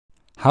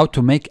how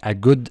to make a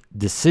good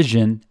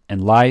decision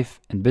in life,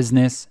 in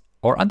business,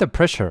 or under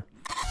pressure.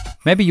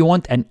 Maybe you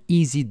want an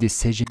easy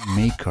decision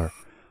maker,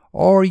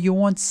 or you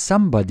want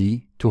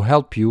somebody to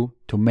help you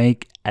to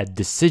make a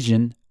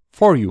decision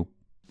for you,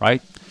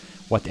 right?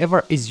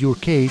 Whatever is your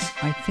case,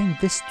 I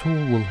think this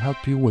tool will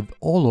help you with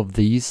all of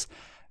these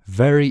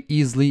very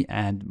easily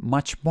and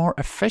much more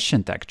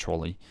efficient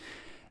actually.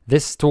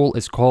 This tool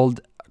is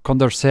called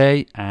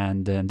Condorsay,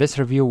 and in this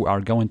review we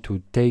are going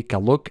to take a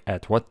look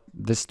at what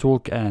this tool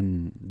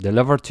can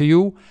deliver to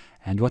you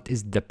and what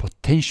is the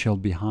potential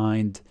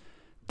behind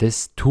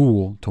this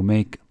tool to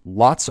make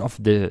lots of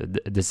the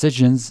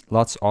decisions,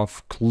 lots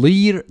of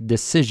clear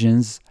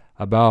decisions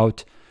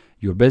about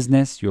your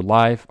business, your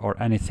life,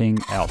 or anything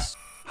else.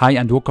 Hi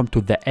and welcome to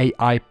the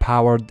AI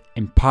powered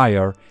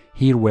empire,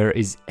 here where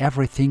is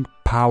everything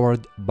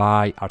powered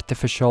by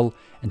artificial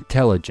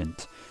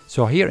intelligence.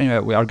 So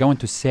here we are going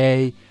to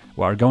see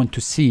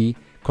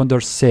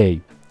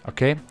Condorsay,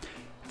 okay?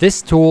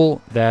 This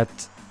tool that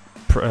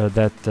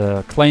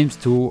claims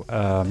to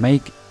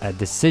make a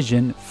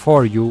decision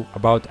for you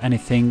about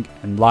anything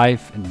in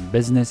life, in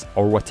business,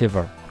 or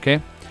whatever,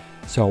 okay?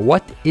 So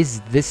what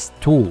is this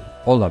tool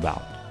all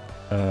about?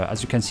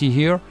 As you can see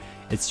here,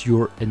 it's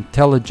your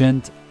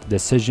intelligent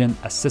decision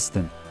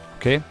assistant,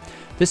 okay?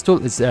 This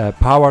tool is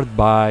powered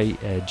by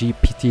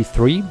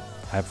GPT-3.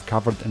 I've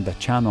covered in the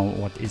channel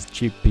what is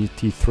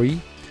GPT-3,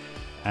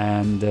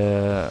 and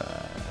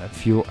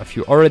if you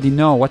already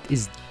know what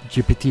is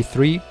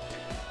GPT-3,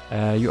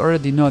 you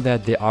already know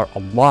that there are a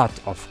lot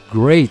of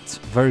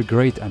very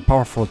great and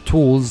powerful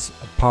tools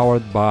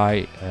powered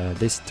by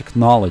this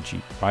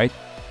technology, right?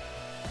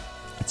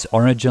 It's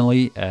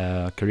originally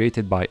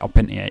created by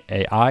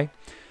OpenAI,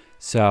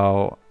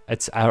 so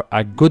it's a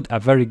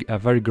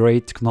very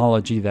great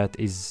technology that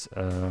is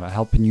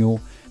helping you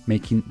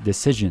making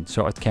decisions.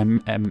 So it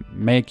can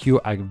make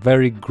you a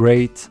very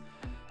great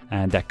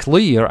and a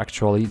clear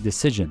actually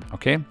decision,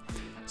 okay?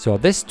 So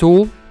this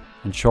tool,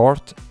 in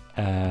short,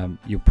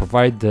 you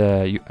provide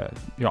you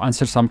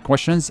answer some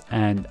questions,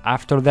 and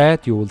after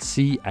that you will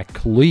see a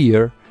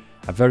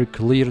very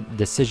clear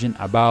decision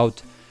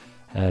about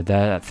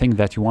the thing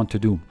that you want to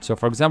do. So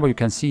for example, you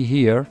can see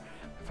here,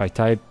 if I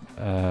type,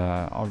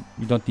 or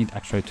you don't need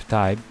actually to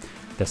type,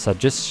 the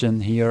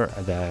suggestion here,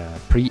 the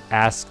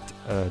pre-asked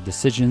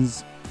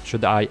decisions.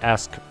 Should I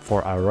ask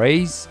for a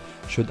raise?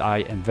 Should I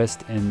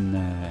invest in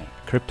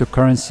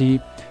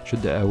cryptocurrency?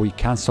 Should we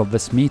cancel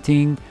this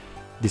meeting?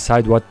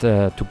 Decide what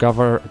to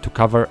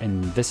cover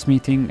in this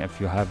meeting.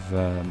 If you have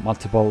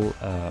multiple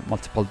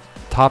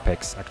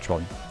topics,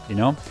 actually, you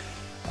know.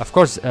 Of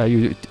course,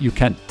 you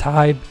can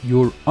type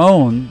your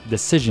own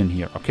decision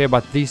here, okay?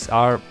 But these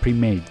are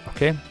pre-made,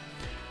 okay?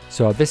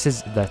 So this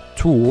is the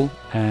tool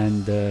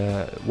and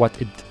what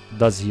it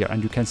does here,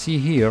 and you can see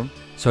here.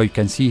 So you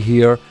can see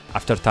here,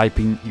 after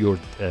typing your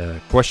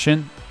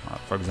question,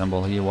 for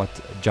example here, what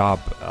job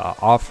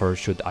offer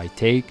should I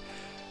take?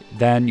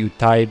 Then you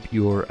type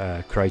your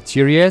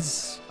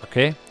criterias,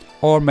 okay?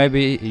 Or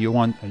maybe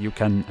you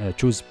can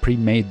choose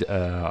pre-made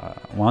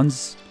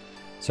ones.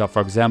 So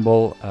for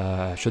example,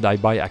 should I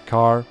buy a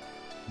car?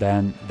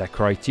 Then the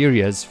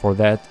criterias for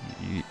that,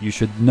 you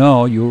should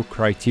know your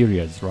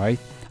criterias, right?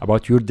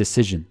 About your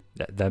decision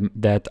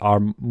that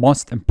are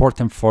most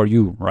important for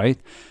you, right?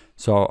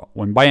 So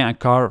when buying a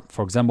car,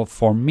 for example,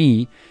 for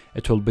me,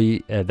 it will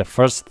be the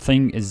first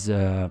thing is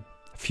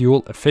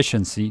fuel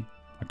efficiency,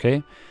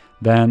 okay?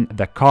 Then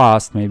the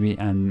cost maybe,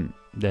 and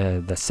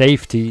the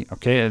safety,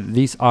 okay?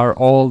 These are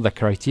all the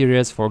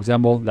criteria, for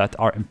example, that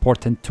are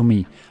important to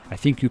me. I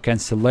think you can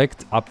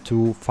select up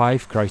to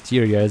 5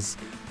 criteria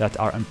that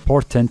are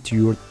important to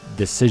your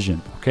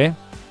decision, okay?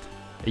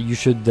 You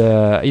should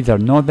either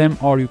know them,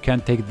 or you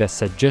can take the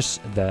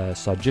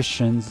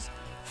suggestions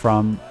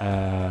from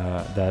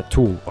the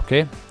tool,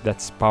 okay?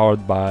 That's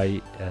powered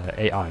by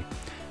AI.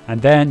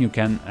 And then you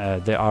can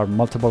there are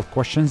multiple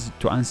questions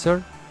to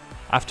answer.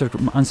 After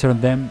answering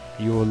them,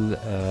 you will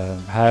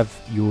have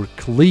your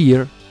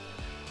clear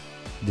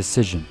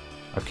decision,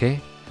 okay?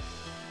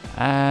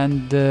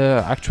 And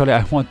actually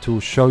I want to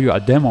show you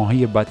a demo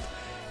here, but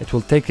it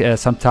will take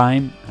some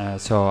time.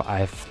 So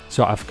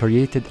I've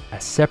created a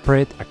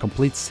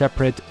complete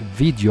separate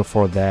video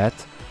for that,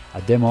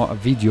 a demo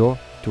video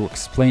to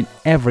explain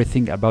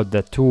everything about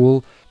the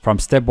tool from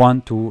step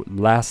 1 to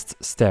last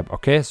step,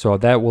 okay? So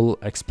that will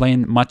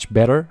explain much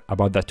better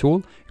about the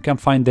tool. You can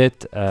find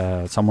it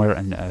somewhere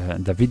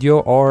in the video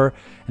or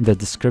in the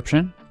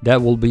description.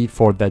 That will be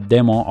for the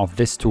demo of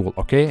this tool,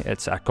 okay?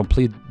 It's a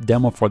complete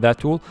demo for that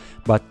tool,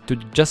 but to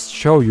just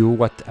show you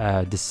what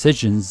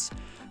decisions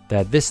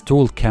that this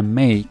tool can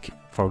make.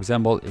 For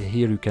example,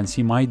 here you can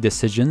see my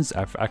decisions.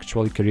 I've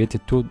actually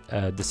created 2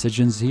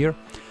 decisions here.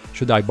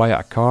 Should I buy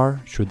a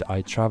car? Should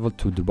I travel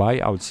to Dubai?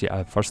 I will see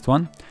first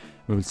one.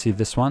 We will see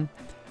this one.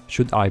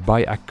 Should I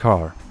buy a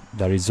car?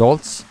 The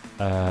results,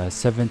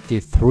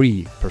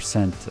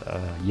 73%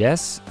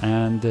 yes,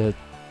 and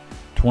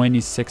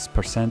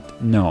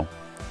 26% no.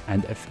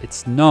 And if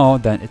it's no,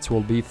 then it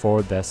will be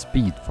for the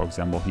speed, for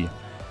example here.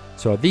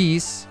 So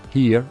these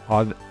here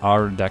are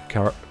the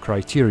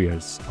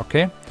criterias,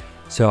 okay?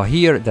 So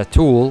here the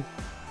tool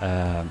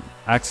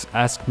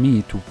asks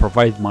me to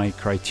provide my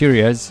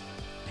criterias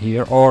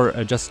here, or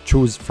just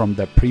choose from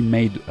the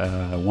pre-made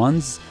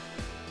ones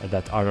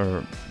that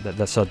are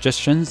the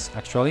suggestions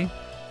actually,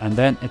 and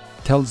then it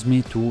tells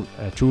me to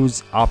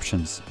choose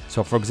options.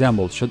 So for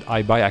example, should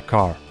I buy a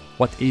car?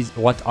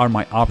 What are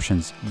my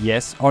options?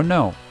 Yes or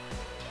no?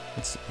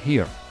 It's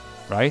here,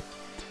 right?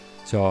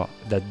 So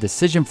the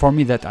decision for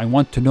me that I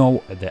want to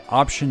know, the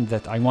option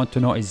that I want to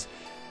know is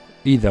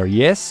either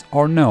yes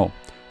or no.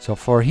 So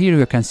for here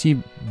you can see,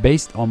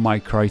 based on my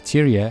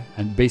criteria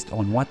and based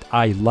on what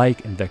I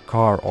like in the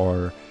car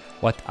or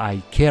what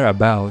I care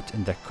about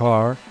in the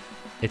car,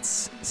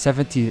 it's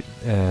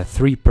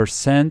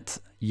 73%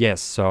 yes.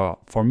 So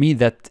for me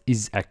that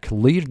is a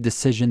clear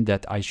decision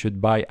that I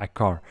should buy a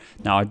car.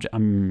 Now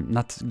I'm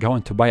not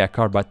going to buy a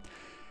car, but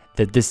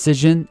the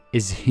decision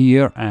is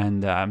here,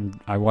 and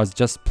I was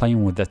just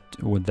playing with the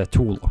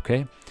tool,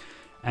 okay?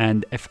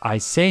 And if I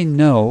say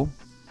no,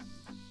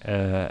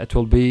 it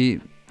will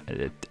be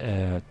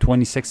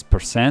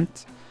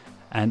 26%,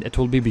 and it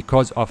will be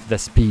because of the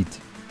speed,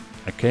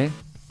 okay?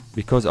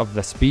 Because of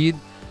the speed,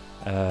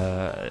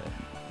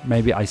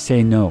 maybe I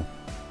say no,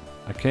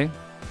 okay?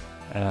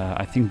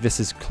 I think this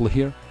is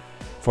clear.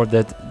 For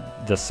that,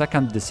 the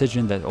second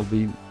decision that will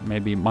be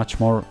maybe much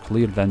more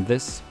clear than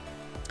this.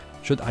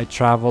 Should I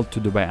travel to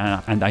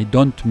Dubai? And I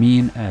don't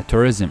mean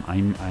tourism,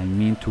 I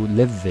mean to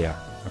live there,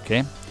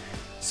 okay?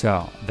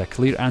 So the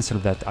clear answer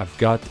that I've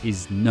got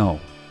is no,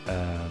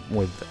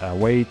 with a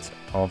weight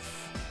of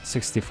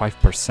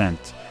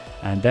 65%,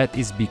 and that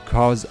is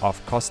because of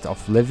cost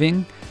of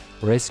living,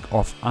 risk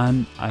of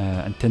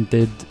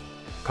unintended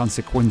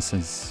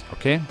consequences,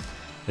 okay?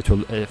 It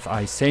will, if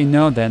I say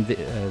no, then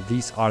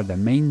these are the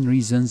main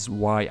reasons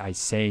why I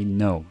say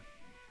no.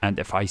 And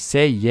if I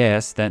say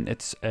yes, then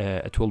it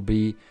will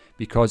be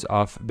because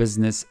of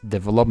business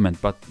development,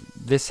 but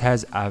this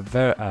has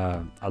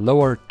a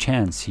lower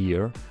chance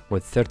here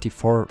with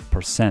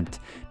 34%,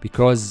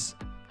 because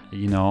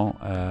you know,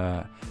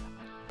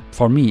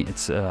 for me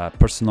it's a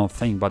personal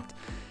thing, but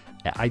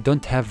I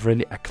don't have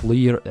really a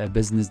clear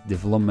business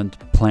development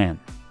plan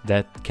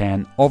that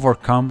can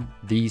overcome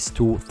these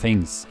two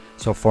things.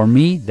 So for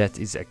me, that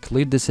is a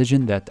clear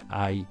decision that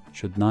I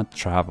should not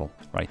travel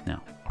right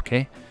now,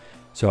 okay?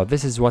 So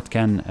this is what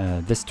can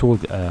this tool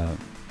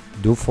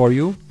do for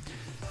you.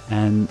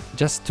 And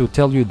just to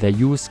tell you the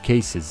use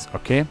cases,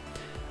 okay?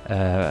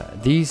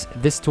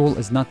 This tool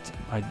is not,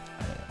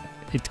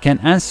 it can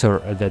answer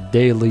the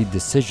daily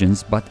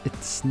decisions, but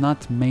it's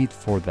not made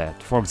for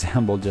that. For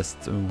example,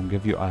 just to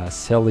give you a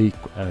silly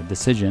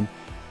decision,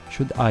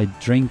 should I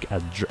drink a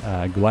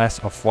glass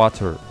of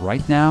water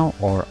right now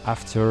or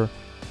after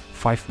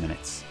 5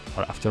 minutes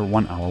or after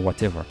 1 hour,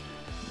 whatever?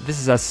 This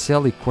is a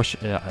silly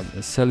question,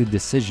 a silly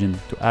decision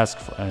to ask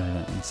for,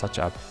 in such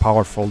a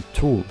powerful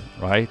tool,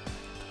 right?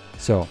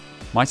 So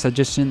my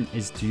suggestion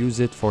is to use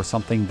it for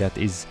something that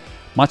is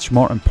much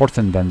more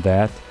important than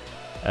that.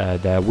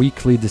 The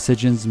weekly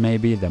decisions,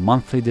 maybe the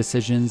monthly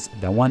decisions,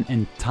 the one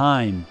in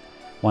time,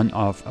 one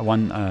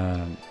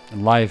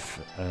life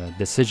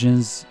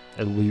decisions.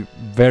 It will be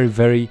very,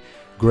 very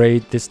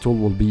great. This tool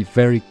will be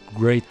very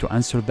great to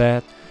answer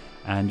that.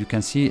 And you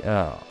can see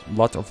a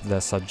lot of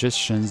the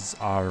suggestions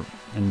are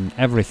in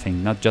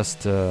everything, not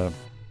just you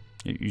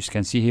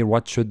can see here,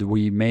 what should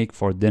we make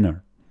for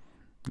dinner?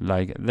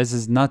 Like, this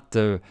is not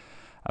a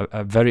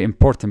very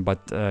important,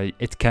 but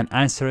it can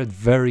answer it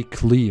very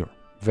clear,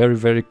 very,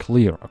 very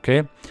clear,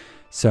 okay?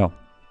 So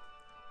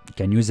you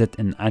can use it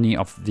in any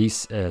of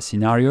these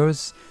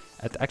scenarios.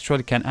 It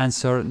actually can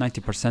answer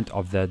 90%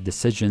 of the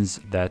decisions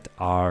that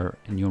are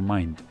in your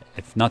mind,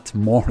 if not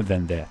more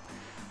than that.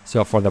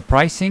 So for the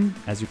pricing,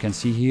 as you can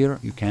see here,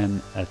 you can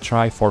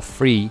try for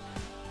free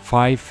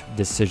 5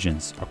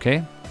 decisions,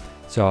 okay?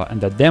 So in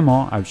the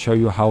demo, I'll show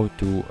you how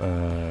to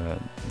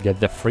get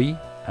the free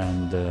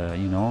and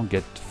you know,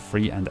 get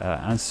free and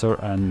answer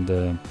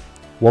and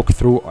walk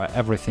through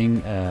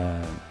everything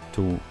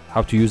to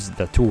how to use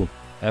the tool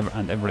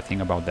and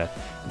everything about that.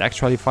 And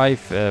actually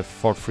 5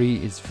 for free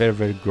is very,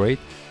 very great.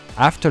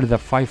 After the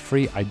 5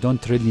 free, I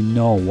don't really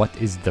know what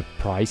is the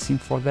pricing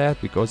for that,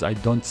 because I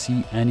don't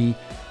see any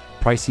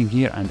pricing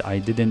here and I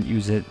didn't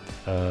use it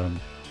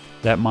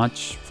that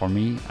much. For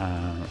me,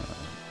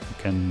 you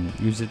can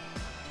use it,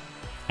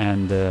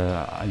 and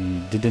I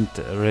didn't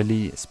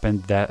really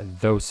spend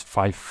those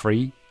 5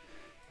 free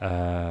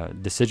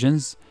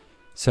decisions.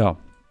 So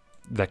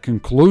the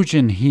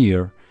conclusion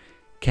here,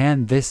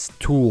 can this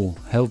tool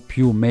help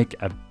you make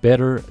a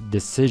better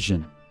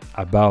decision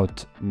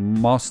about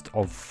most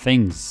of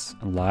things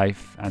in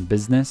life and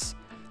business?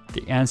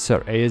 The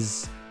answer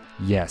is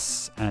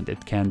yes, and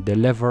it can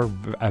deliver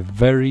a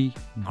very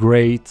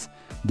great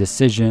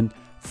decision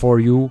for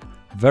you,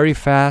 very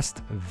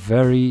fast,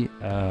 very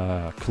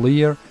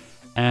clear,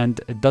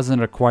 and it doesn't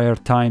require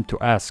time to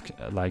ask.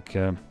 Like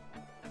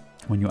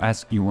when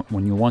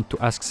you want to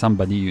ask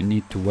somebody, you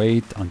need to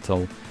wait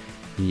until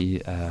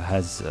he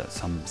has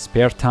some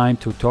spare time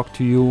to talk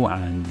to you,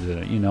 and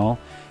you know,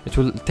 it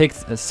will take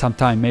some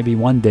time, maybe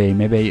one day,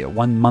 maybe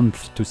 1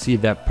 month, to see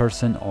that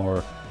person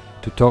or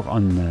to talk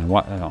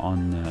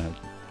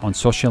on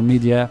social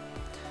media.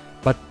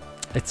 But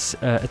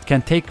it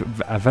can take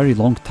a very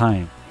long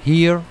time.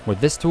 Here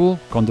with this tool,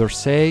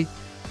 Condorsay,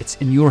 it's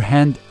in your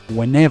hand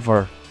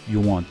whenever you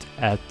want,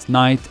 at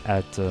night,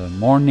 at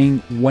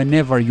morning,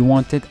 whenever you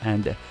want it,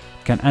 and it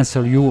can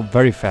answer you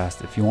very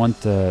fast. If you want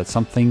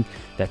something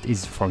that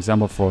is, for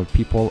example, for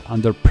people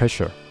under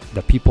pressure,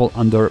 the people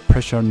under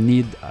pressure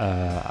need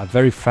a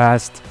very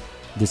fast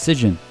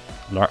decision,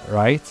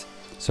 right?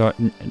 So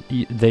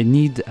they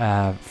need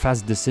a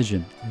fast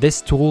decision.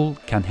 This tool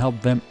can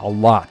help them a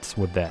lot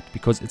with that,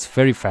 because it's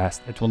very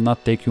fast. It will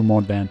not take you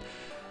more than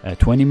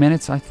 20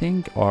 minutes, I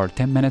think, or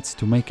 10 minutes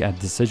to make a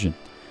decision,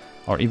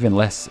 or even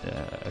less.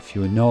 If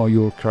you know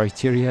your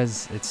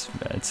criterias,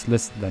 it's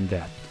less than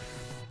that.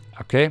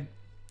 Okay,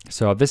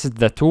 so this is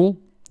the tool.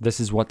 This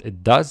is what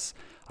it does.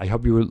 I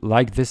hope you will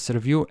like this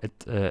review.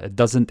 It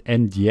doesn't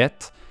end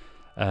yet.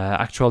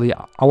 Actually,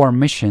 our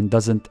mission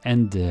doesn't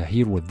end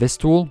here with this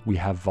tool. We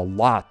have a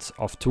lot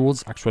of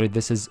tools. Actually,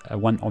 this is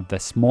one of the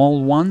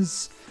small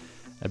ones,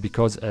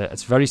 because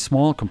it's very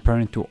small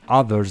comparing to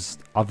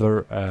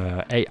other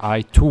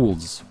AI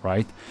tools,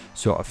 right?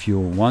 So if you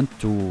want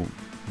to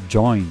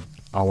join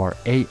our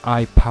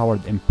AI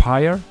powered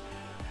empire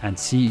and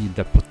see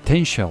the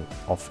potential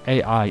of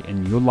AI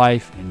in your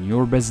life, in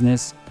your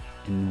business,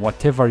 in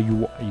whatever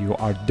you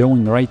are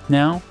doing right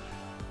now,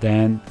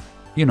 then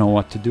you know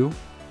what to do.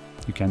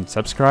 You can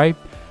subscribe,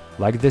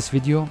 like this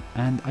video,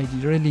 and I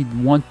really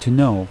want to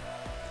know,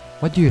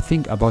 what do you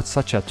think about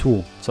such a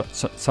tool,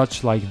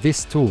 such like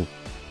this tool,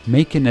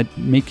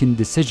 making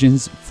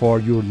decisions for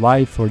your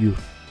life,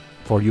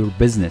 for your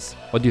business?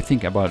 What do you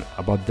think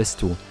about this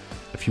tool?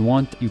 If you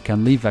want, you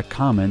can leave a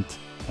comment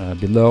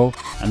below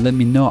and let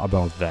me know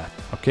about that.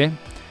 Okay,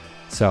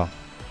 so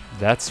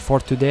that's for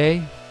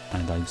today,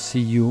 and I'll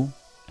see you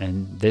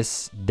in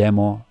this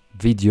demo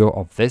video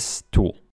of this tool.